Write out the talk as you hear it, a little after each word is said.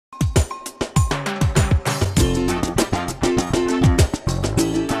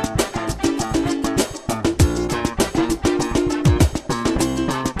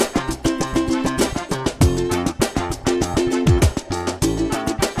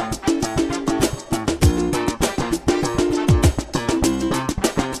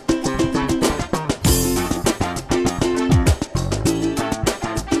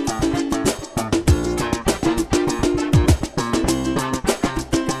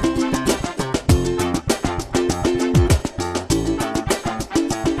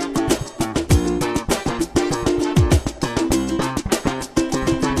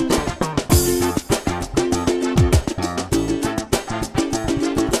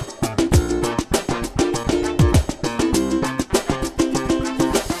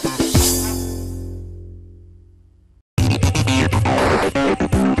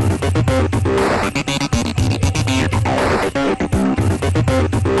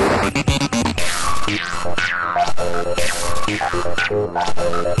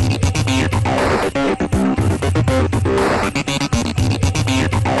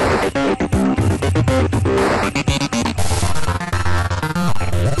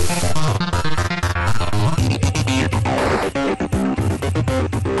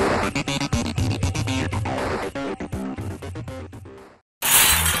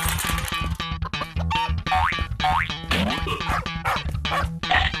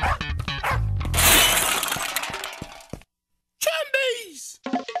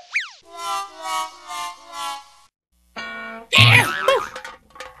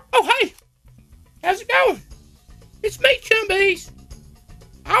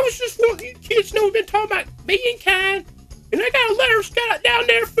was just wanting you kids to know we've been talking about being kind. And I got a letter got down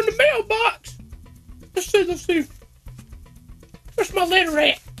there from the mailbox. Let's see. Where's my letter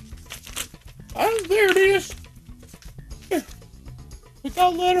at? Oh, there it is. Here. We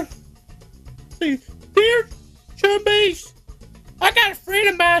got a letter. See, dear Chubbies, I got a friend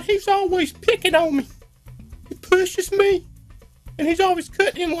of mine. He's always picking on me. He pushes me, and he's always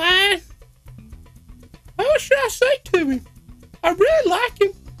cutting in line. What should I say to him? I really like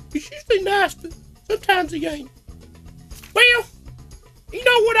him. He's usually nice, but sometimes he ain't. Well, you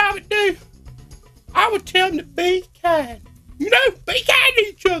know what I would do? I would tell him to be kind. You know, be kind to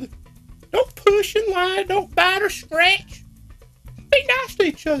each other. Don't push and lie. Don't bite or scratch. Be nice to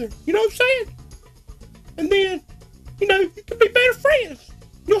each other. You know what I'm saying? And then, you know, you can be better friends.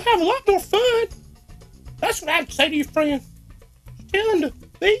 You'll have a lot more fun. That's what I'd say to your friend. Just tell him to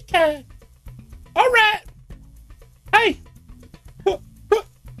be kind. All right. Hey. What?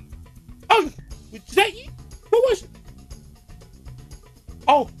 Oh, is that you? What was it?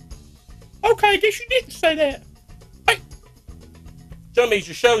 Oh. Okay, I guess you didn't say that. Hey. Chummies,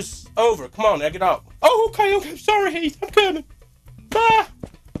 your show's over. Come on, now get off. Oh, okay. Sorry, Heath. I'm coming. Bye.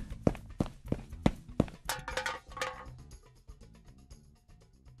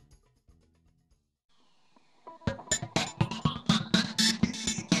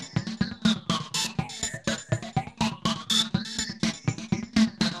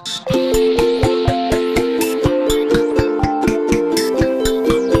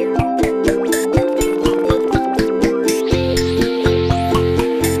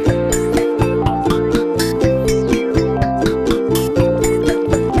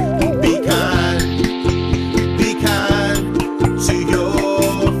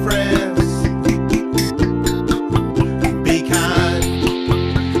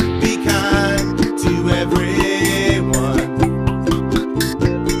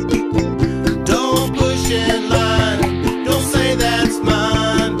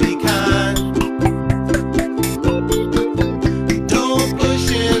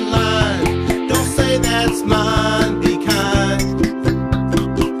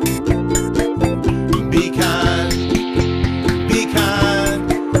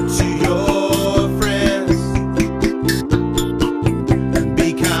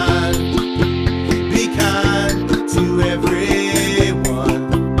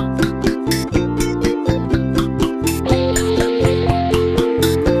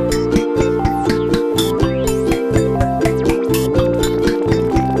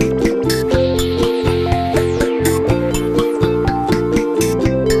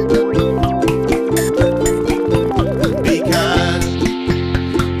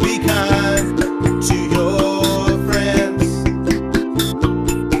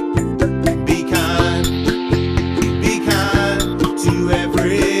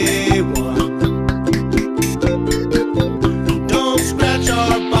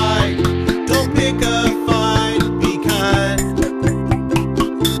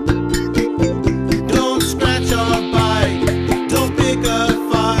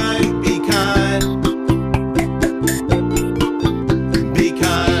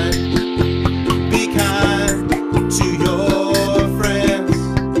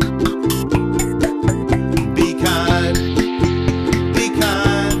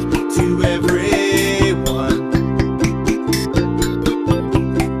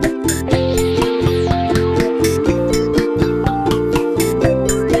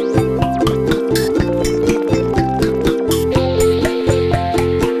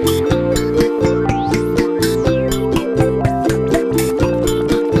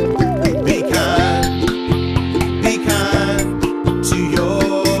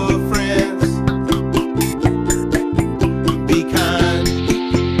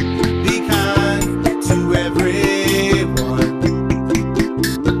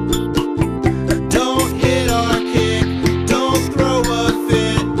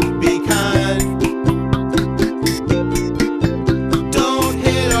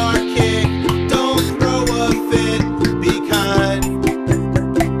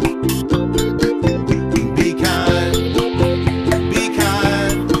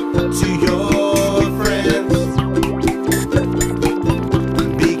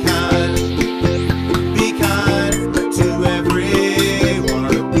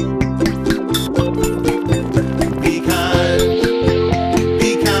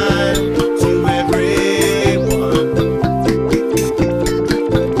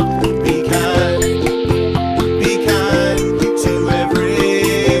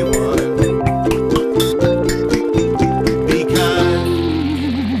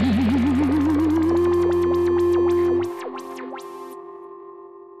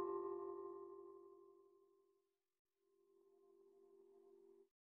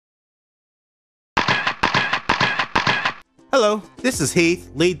 Hello, this is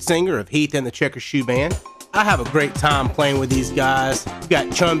Heath, lead singer of Heath and the Checker Shoe Band. I have a great time playing with these guys. We got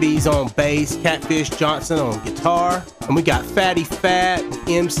Chumbies on bass, Catfish Johnson on guitar, and we got Fatty Fat,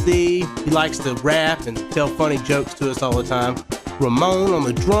 MC. He likes to rap and tell funny jokes to us all the time. Ramon on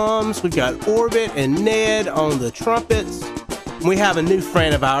the drums. We've got Orbit and Ned on the trumpets. And we have a new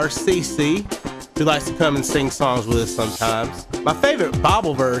friend of ours, CC, who likes to come and sing songs with us sometimes. My favorite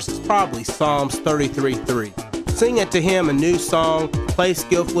Bible verse is probably Psalms 33:3. Sing it to him a new song, play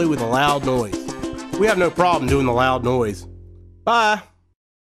skillfully with a loud noise. We have no problem doing the loud noise. Bye.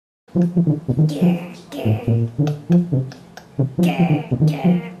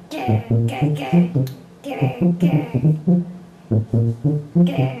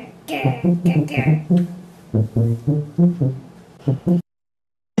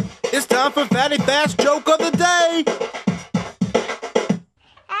 It's time for Fatty Fat's joke of the day.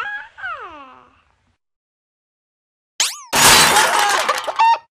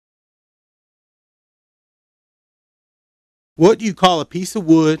 What do you call a piece of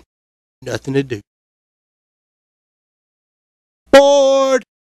wood? Nothing to do. Bored.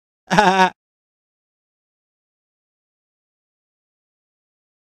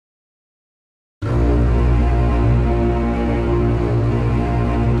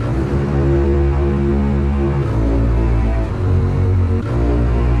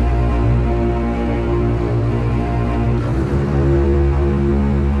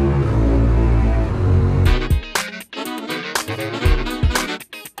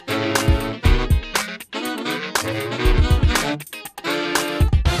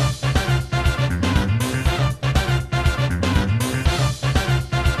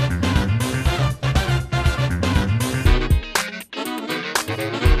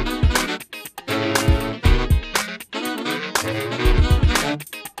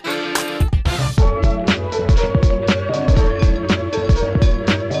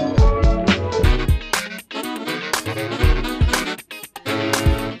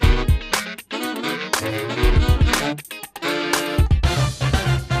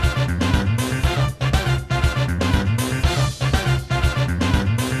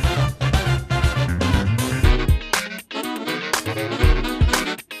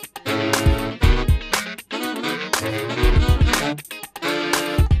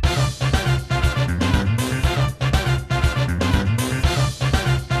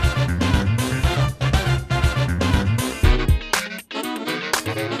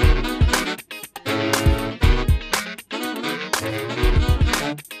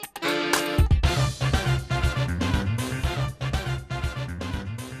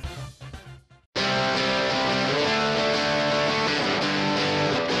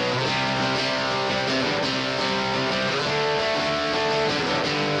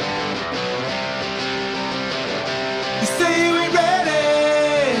 You say you ain't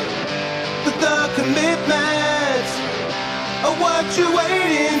ready for the commitment of what you're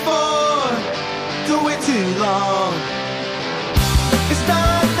waiting for. Don't wait too long. It's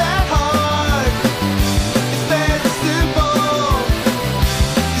not that hard. It's very simple.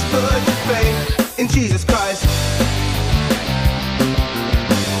 Just put your faith in Jesus Christ.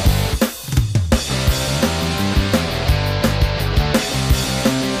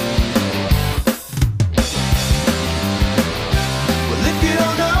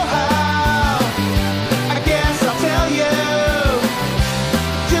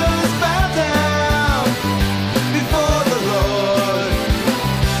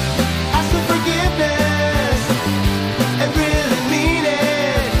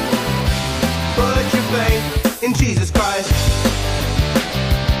 In Jesus Christ.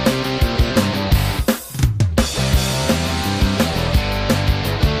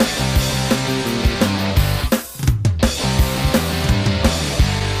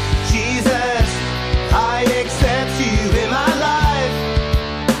 Jesus, I accept you in my life.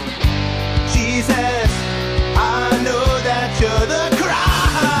 Jesus, I know that you're the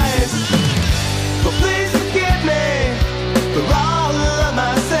Christ. But please forgive me for all of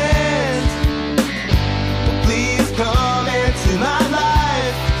my sins. Please come into my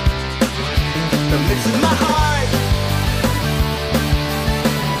life, come into my heart,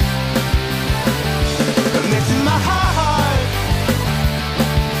 come into my heart,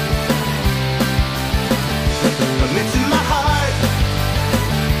 come into my heart,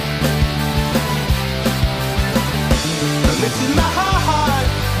 come into my heart.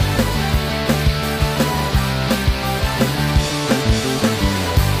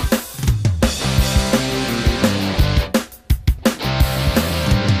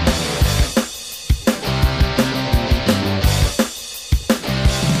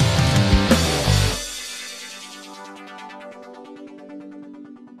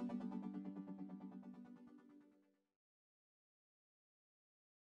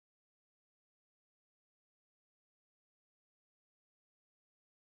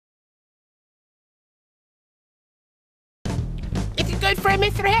 good friend,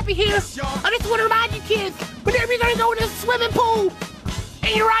 Mr. Happy here. I just want to remind you kids, whenever you're going to go into the swimming pool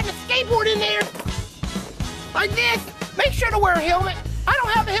and you're riding a skateboard in there, like this, make sure to wear a helmet. I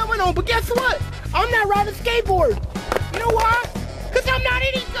don't have a helmet on, but guess what? I'm not riding a skateboard. You know why? Because I'm not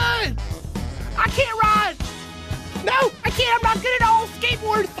any good. I can't ride. No, I can't. I'm not good at all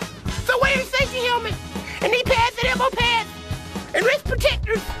skateboards. So wear your safety helmet and knee pads and elbow pads and wrist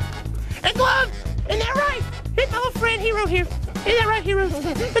protectors and gloves. Isn't that right? Here's my little friend Hero here. Isn't that right, Hero?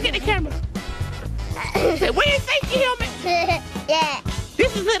 Look at the camera. Wear your safety helmet. Yeah.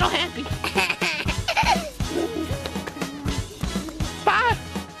 This is Little Happy. Bye.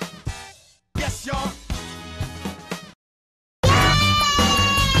 Yes, y'all.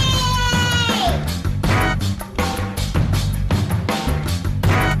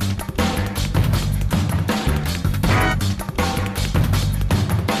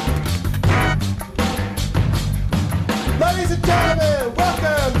 Ladies and gentlemen,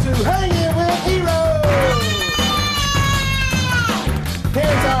 welcome to Hanging with Heroes.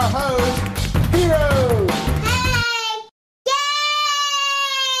 Here's our host, Hero.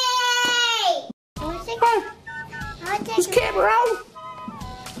 Is camera on?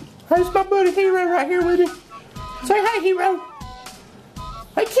 There's my buddy Hero right here with him. Say hi, Hero.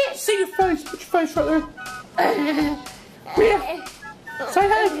 I can't see your face. Put your face right there. Yeah. Say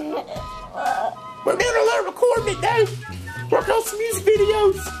hi. We're doing a little recording today. Working on some music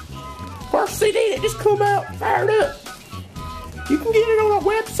videos. Our CD that just come out, fired up. You can get it on our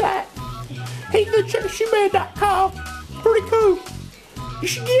website, heaththecheckershoeman.com. Pretty cool. You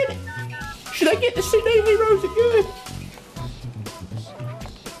should get it. Should I get the CD, Heroes? It good?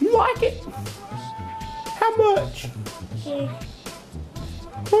 You like it? How much?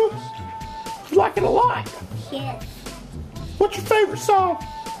 Huh? You like it a lot? Yes. What's your favorite song?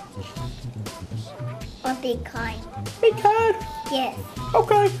 Or be kind. Be Kind? Yes.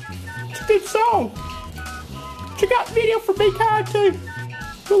 Okay. It's a good song. Check out the video for Be Kind too.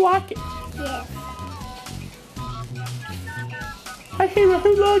 You'll like it. Yes. Hey Hero,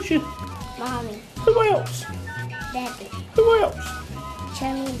 who loves you? Mommy. Who else? Daddy. Who else?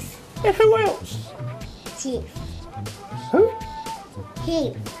 Chummies. And who else? Chief. Who?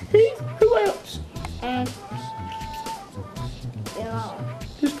 Heath. Heath? Who else? Belong.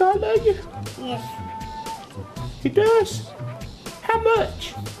 Does God love you? Yes. He does. How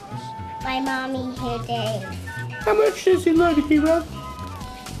much? My mommy here today. How much does he love you, Hero?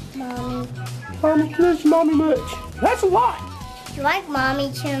 Mommy. Mommy loves your mommy much. That's a lot. Do you like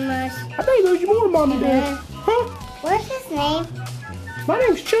mommy too much? I think he loves you more than mommy does. Huh? What's his name? My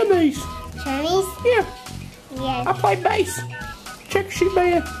name's Chummies. Chummies? Yeah, I Yes. play bass. Check your shoe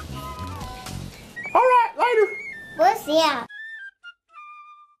band. All right, later. What's yeah?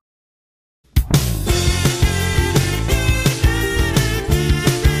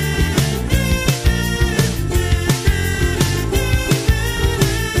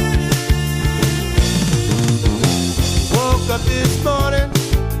 Woke up this morning,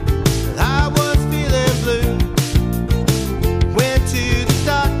 I was feeling blue. Went to the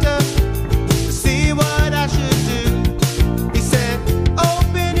doctor to see what I should do. He said,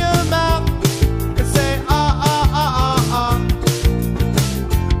 open your mouth and say, ah, ah, ah, ah, ah.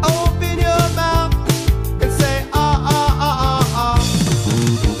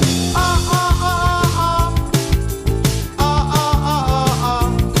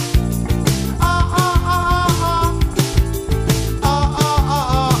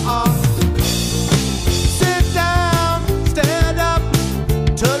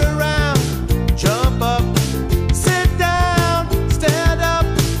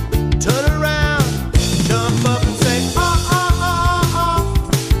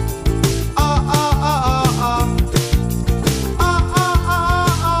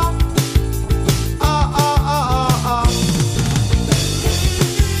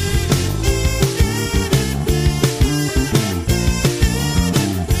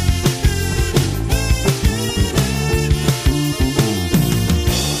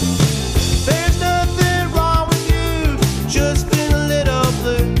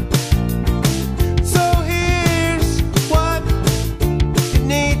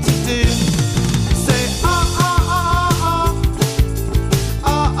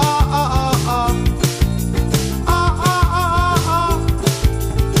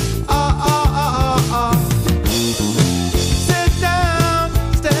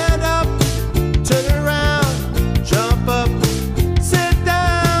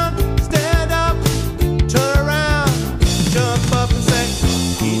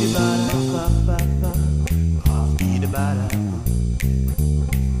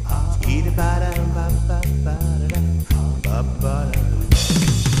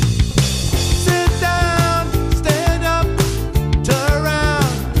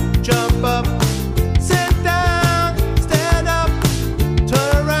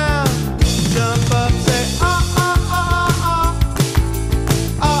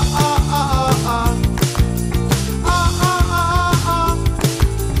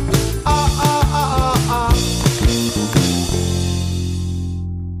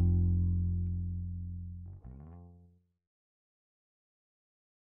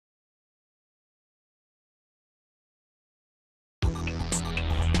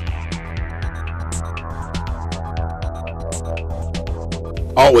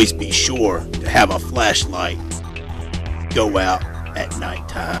 Always be sure to have a flashlight. Go out at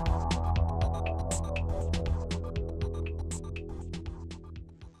nighttime.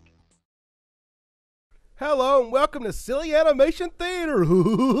 Hello and welcome to Silly Animation Theater.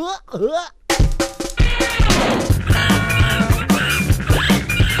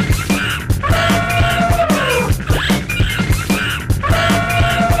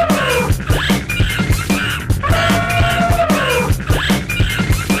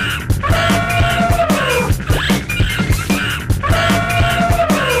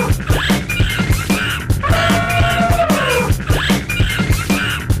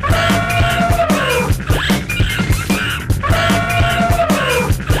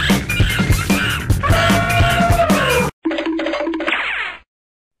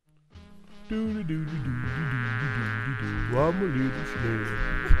 I'm a little slow.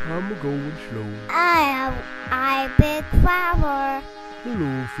 I'm a going slow. I big flower.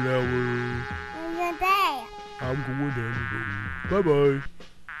 Hello, flower. In the day. I'm going down the road. Bye-bye.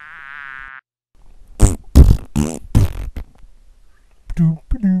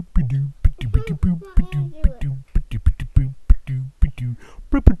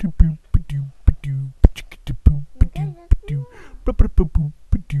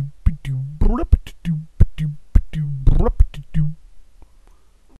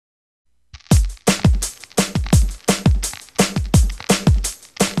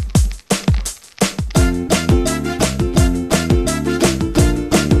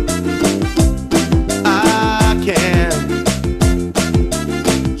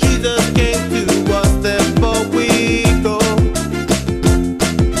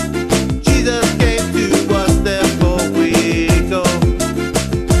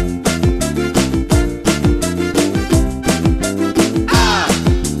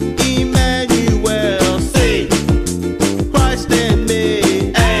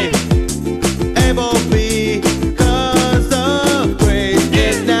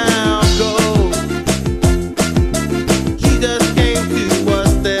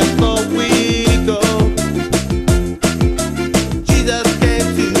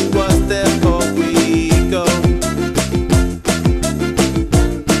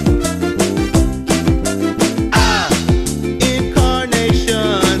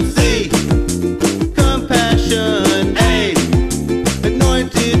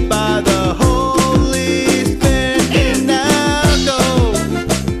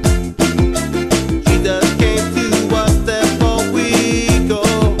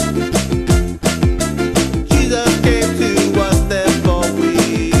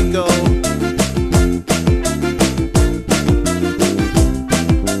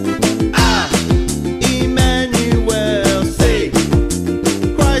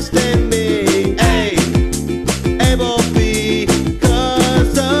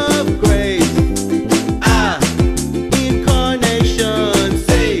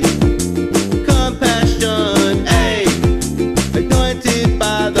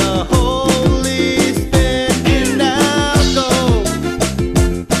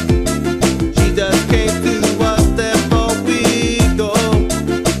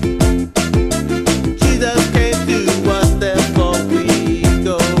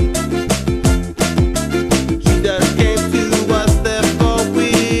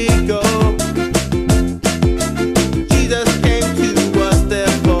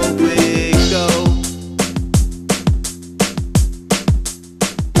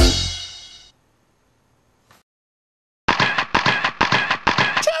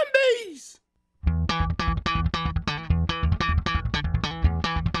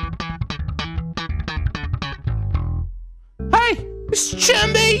 It's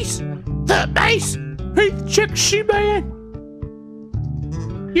Chumbies, the bass, Heath the Checker Shoe Band.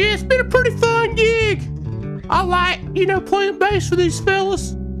 Yeah, it's been a pretty fun gig. I like, playing bass for these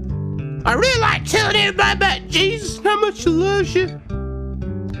fellas. I really like telling everybody about Jesus and how much he loves you.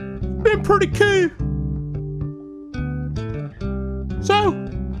 It's been pretty cool. So,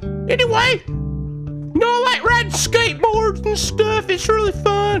 anyway, I like riding skateboards and stuff. It's really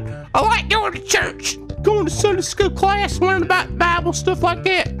fun. I like going to church, going to Sunday school class, learning about the Bible, stuff like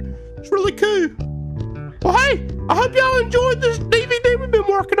that. It's really cool. Well, hey, I hope y'all enjoyed this DVD we've been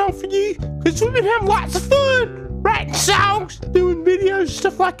working on for you, because we've been having lots of fun writing songs, doing videos,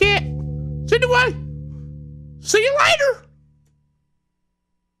 stuff like that. So anyway, see you later.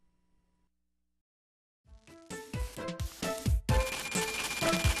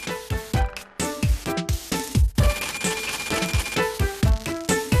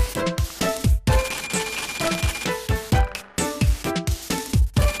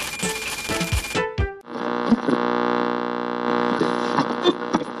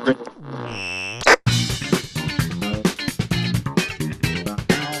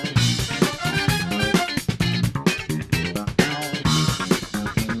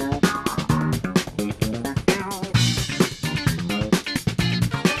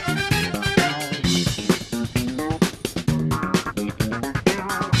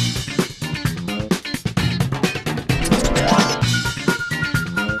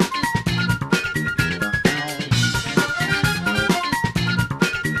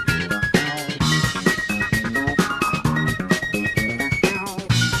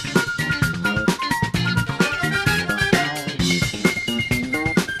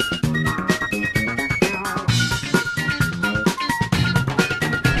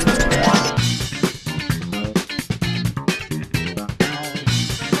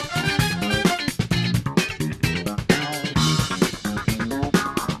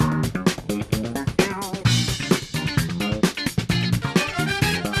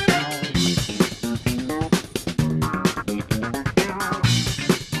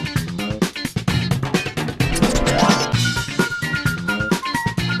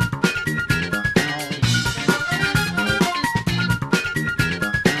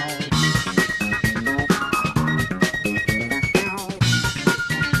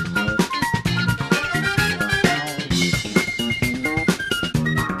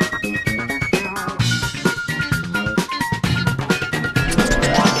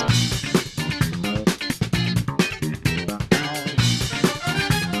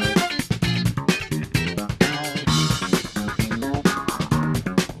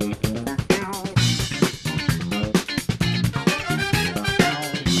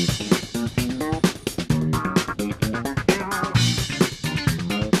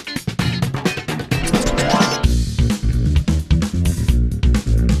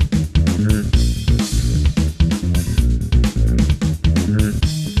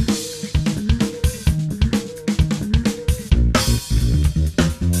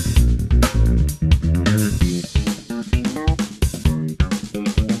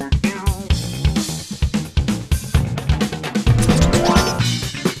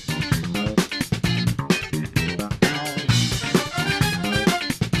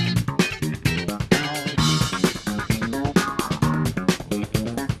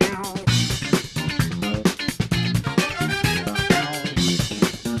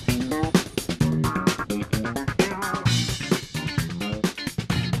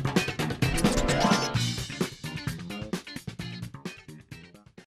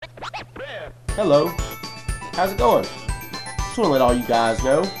 Hello, how's it going? Just want to let all you guys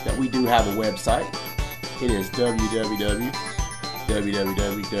know that we do have a website. It is www.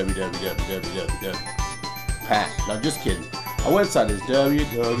 No, just kidding. Our website is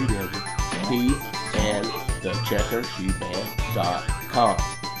www.heathandthecheckershoeband.com.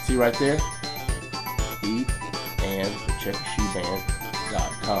 See right there?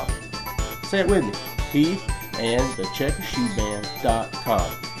 Heathandthecheckershoeband.com. Say it with me.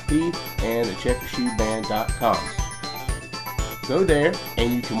 Heathandthecheckershoeband.com. Heathandthecheckershoeband.com. Go there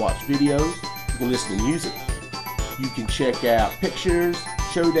and you can watch videos, you can listen to music, you can check out pictures,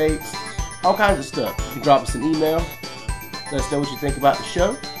 show dates, all kinds of stuff. You can drop us an email, let us know what you think about the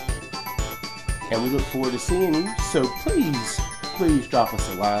show, and we look forward to seeing you. So please drop us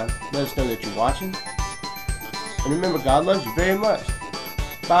a line, let us know that you're watching, and remember, God loves you very much.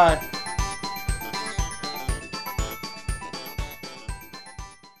 Bye.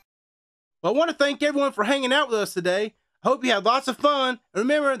 Well, I want to thank everyone for hanging out with us today. I hope you had lots of fun. And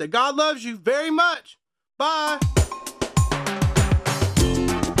remember that God loves you very much. Bye.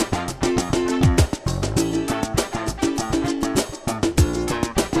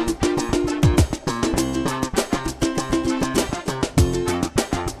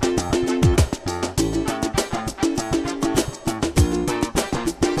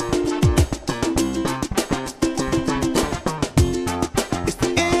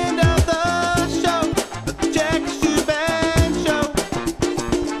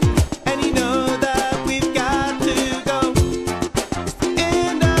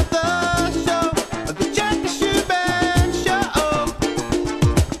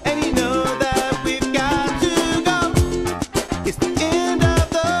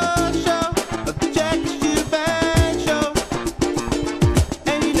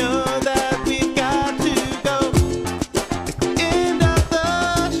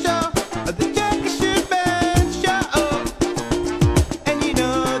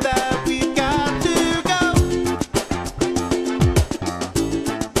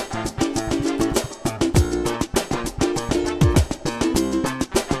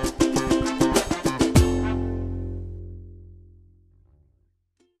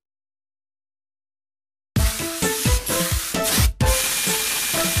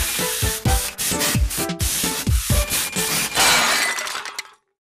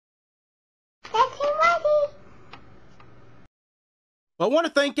 Well, I want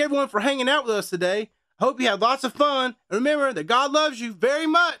to thank everyone for hanging out with us today. I hope you had lots of fun. And remember that God loves you very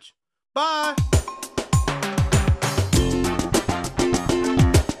much. Bye.